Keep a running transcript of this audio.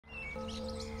Next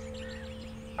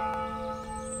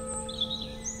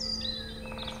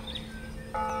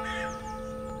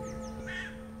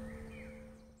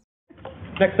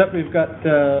up, we've got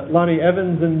Lani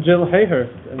Evans and Jill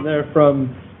Hayhurst, and they're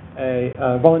from a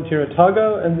volunteer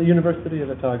Otago and the University of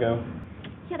Otago.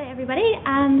 Kia ora everybody,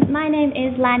 my name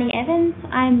is Lani Evans.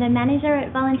 I'm the manager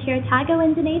at Volunteer Otago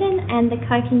in Dunedin and the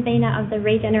co-convener of the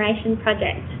Regeneration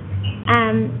Project.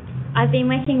 I've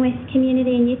been working with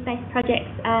community and youth-based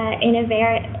projects in a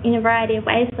variety of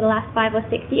ways for the last 5 or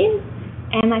 6 years,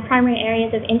 and my primary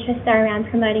areas of interest are around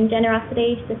promoting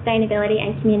generosity, sustainability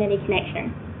and community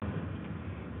connection.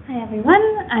 Hi everyone,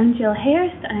 I'm Jill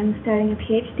Hayhurst. I'm starting a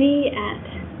PhD at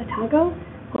Otago,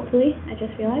 hopefully, I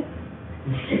just realized. I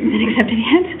haven't accepted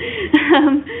yet.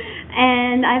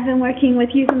 And I've been working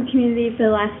with youth in the community for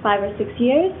the last 5 or 6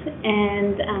 years,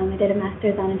 and I did a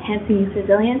master's on enhancing youth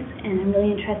resilience, and I'm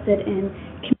really interested in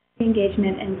community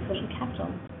engagement and social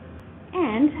capital.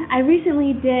 And I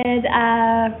recently did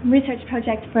a research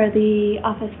project for the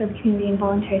Office for the Community and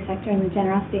Voluntary Sector in the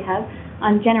Generosity Hub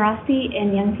on generosity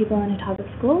in young people in Otago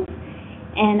schools.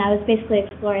 And I was basically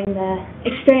exploring the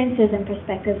experiences and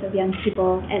perspectives of young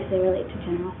people as they relate to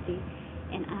generosity.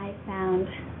 And I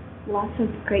found lots of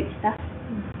great stuff,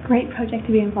 great project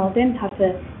to be involved in, talk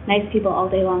to nice people all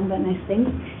day long about nice things.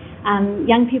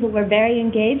 Young people were very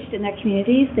engaged in their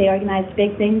communities. They organized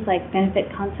big things like benefit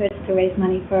concerts to raise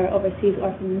money for overseas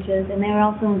orphanages, and they were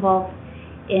also involved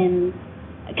in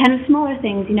kind of smaller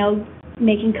things, you know,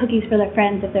 making cookies for their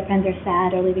friends if their friends are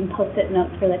sad, or leaving post-it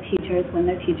notes for their teachers when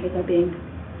their teachers are being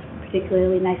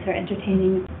particularly nice or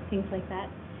entertaining, things like that.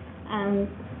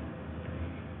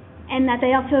 And that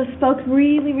they also spoke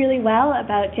really, really well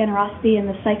about generosity and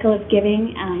the cycle of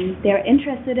giving. They're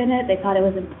interested in it, they thought it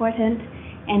was important,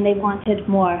 and they wanted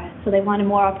more. So they wanted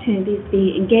more opportunities to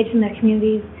be engaged in their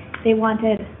communities.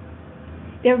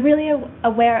 They're really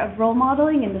aware of role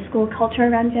modeling and the school culture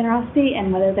around generosity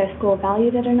and whether their school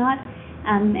valued it or not.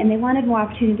 And they wanted more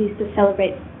opportunities to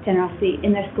celebrate generosity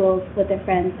in their schools, with their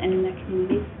friends, and in their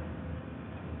communities.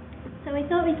 So we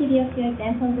thought we'd give you a few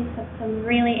examples of some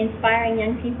really inspiring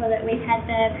young people that we've had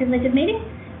the privilege of meeting.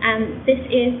 This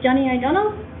is Johnny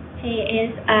O'Donnell. He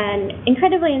is an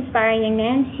incredibly inspiring young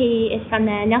man. He is from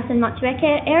the Nelson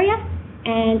Motueka area,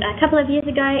 and a couple of years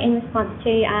ago, in response to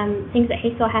things that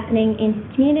he saw happening in his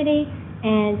community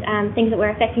and things that were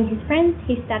affecting his friends,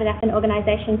 he started up an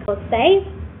organisation called SAVE,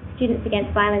 Students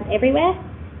Against Violence Everywhere.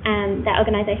 That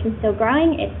organisation is still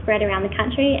growing. It's spread around the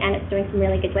country and it's doing some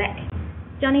really good work.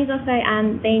 Johnny's also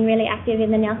been really active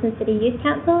in the Nelson City Youth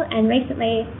Council, and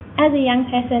recently, as a young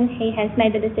person, he has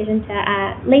made the decision to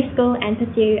leave school and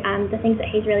pursue the things that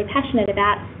he's really passionate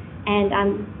about,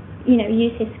 and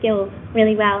use his skills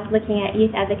really well, looking at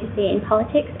youth advocacy in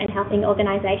politics and helping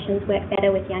organisations work better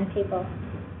with young people.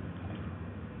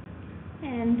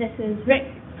 And this is Rick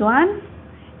Zwan,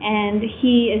 and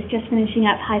he is just finishing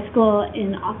up high school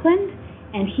in Auckland.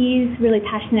 And he's really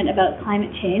passionate about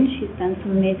climate change. He's done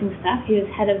some amazing stuff. He was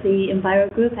head of the Enviro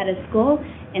group at his school,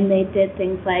 and they did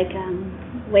things like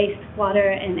waste, water,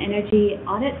 and energy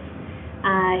audits.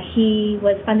 He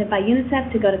was funded by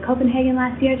UNICEF to go to Copenhagen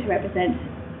last year to represent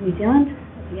New Zealand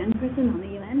as a young person on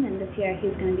the UN, and this year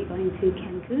he's going to be going to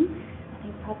Cancun, I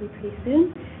think probably pretty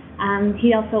soon.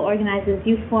 He also organizes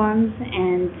youth forums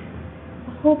and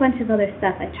a whole bunch of other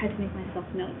stuff. I tried to make myself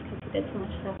notes because he did so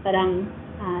much stuff, but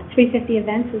 350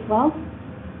 events as well.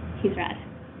 He's rad.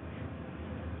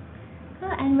 Cool.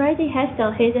 And Rosie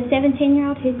Herstel, who's a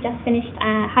 17-year-old who's just finished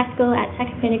high school at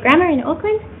Takapuna Grammar in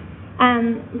Auckland.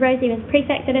 Rosie was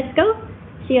prefect at her school.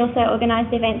 She also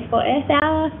organised events for Earth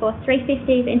Hour, for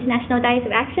 350's International Days of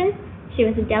Action. She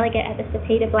was a delegate at the Sir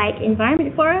Peter Blake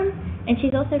Environment Forum, and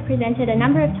she's also presented a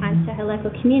number of times to her local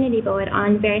community board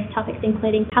on various topics,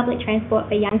 including public transport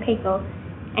for young people.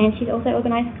 And she's also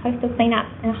organised coastal cleanup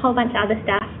and a whole bunch of other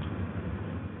stuff.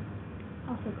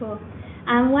 Also cool.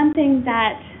 One thing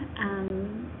that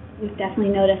we've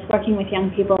definitely noticed working with young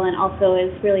people, and also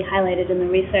is really highlighted in the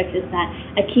research, is that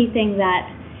a key thing that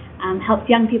helps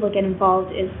young people get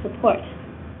involved is support.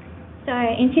 So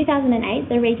in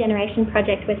 2008, the Regeneration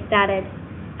Project was started.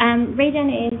 Regen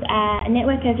is a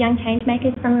network of young change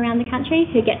makers from around the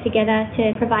country who get together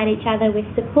to provide each other with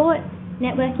support,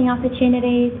 networking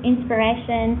opportunities,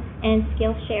 inspiration, and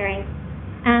skill sharing.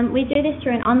 We do this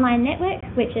through an online network,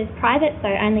 which is private, so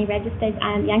only registered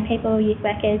young people, youth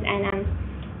workers, and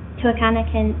Tuakana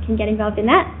can get involved in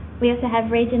that. We also have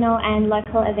regional and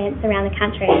local events around the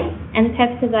country, and the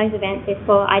purpose of those events is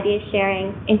for idea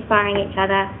sharing, inspiring each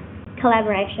other,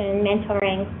 collaboration,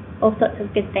 mentoring, all sorts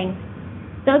of good things.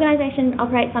 The organisation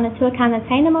operates on a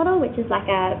tuakana-taina model, which is like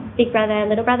a big brother,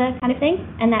 little brother kind of thing,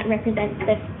 and that represents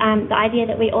the idea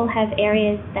that we all have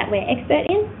areas that we're expert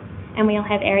in, and we all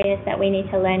have areas that we need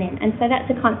to learn in. And so that's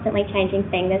a constantly changing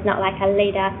thing. There's not like a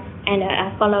leader and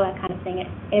a follower kind of thing.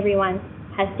 Everyone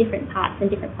has different parts and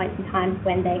different points in time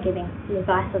when they're giving the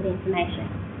advice or the information.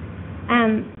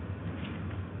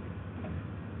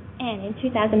 And in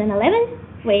 2011,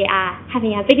 we are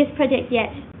having our biggest project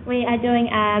yet. We are doing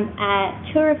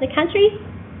a tour of the country.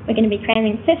 We're going to be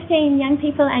cramming 15 young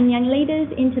people and young leaders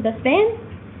into this van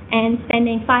and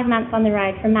spending 5 months on the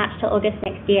road from March to August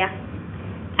next year.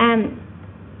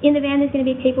 In the van, there's going to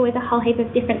be people with a whole heap of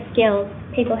different skills,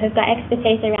 people who've got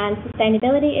expertise around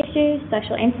sustainability issues,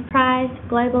 social enterprise,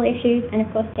 global issues, and of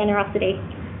course generosity.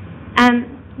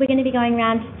 We're going to be going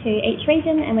around to each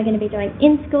region, and we're going to be doing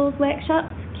in-schools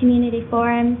workshops, community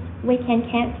forums, weekend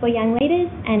camps for young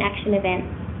leaders, and action events.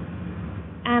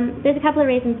 There's a couple of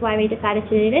reasons why we decided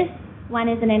to do this. One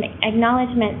is an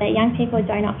acknowledgement that young people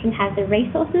don't often have the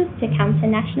resources to come to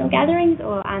national gatherings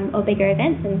or bigger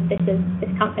events, and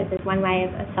this conference is one way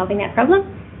of solving that problem.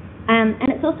 And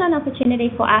it's also an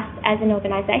opportunity for us as an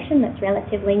organisation that's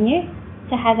relatively new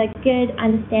to have a good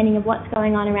understanding of what's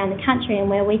going on around the country and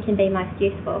where we can be most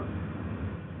useful.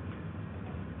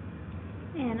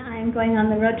 And I'm going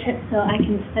on the road trip so I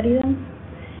can study them.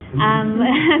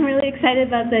 I'm really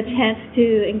excited about the chance to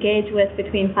engage with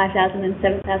between 5,000 and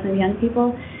 7,000 young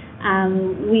people.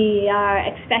 We are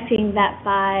expecting that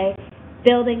by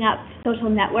building up social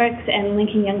networks and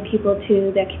linking young people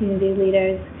to their community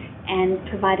leaders and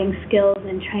providing skills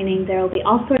and training, there will be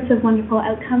all sorts of wonderful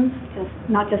outcomes,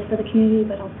 not just for the community,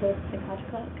 but also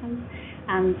psychological outcomes,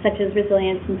 such as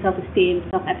resilience and self-esteem,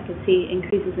 self-efficacy,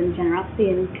 increases in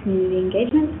generosity and community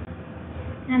engagement.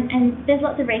 And there's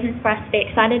lots of reasons for us to be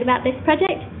excited about this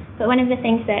project, but one of the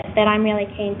things that I'm really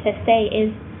keen to see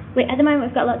is, at the moment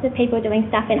we've got lots of people doing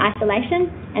stuff in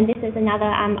isolation, and this is another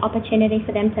opportunity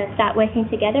for them to start working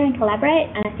together and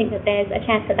collaborate, and I think that there's a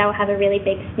chance that they will have a really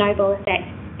big snowball effect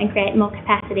and create more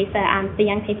capacity for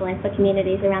young people and for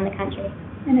communities around the country.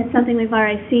 And it's something we've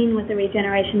already seen with the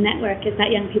Regeneration Network, is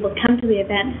that young people come to the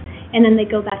events and then they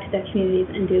go back to their communities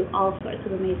and do all sorts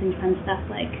of amazing fun stuff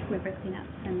like river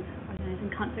cleanups and organizing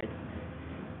concerts.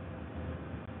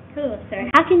 Cool. So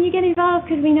how can you get involved?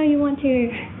 Because we know you want to.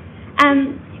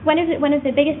 One of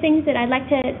the biggest things that I'd like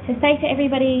to say to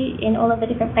everybody in all of the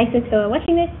different places who are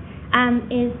watching this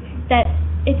is that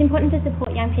it's important to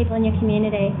support young people in your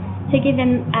community, to give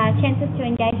them chances to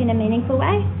engage in a meaningful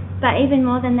way. But even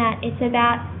more than that, it's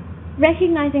about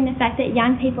recognising the fact that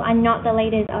young people are not the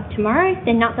leaders of tomorrow,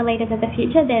 they're not the leaders of the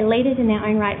future, they're leaders in their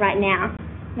own right now.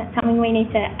 That's something we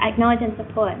need to acknowledge and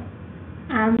support.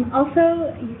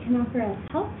 Also, you can offer us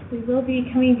help. We will be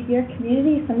coming to your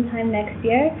community sometime next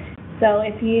year. So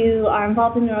if you are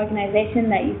involved in an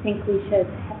organisation that you think we should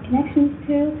have connections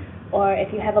to, or if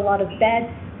you have a lot of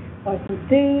beds or some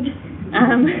food,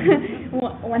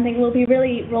 one thing, we'll be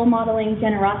really role modeling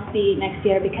generosity next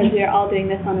year because we are all doing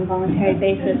this on a voluntary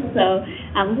basis. So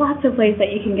lots of ways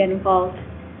that you can get involved.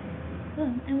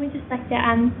 Cool. And we'd just like to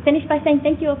finish by saying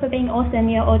thank you all for being awesome.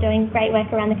 You're all doing great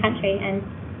work around the country, and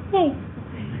yay.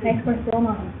 Nice work, role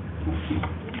model.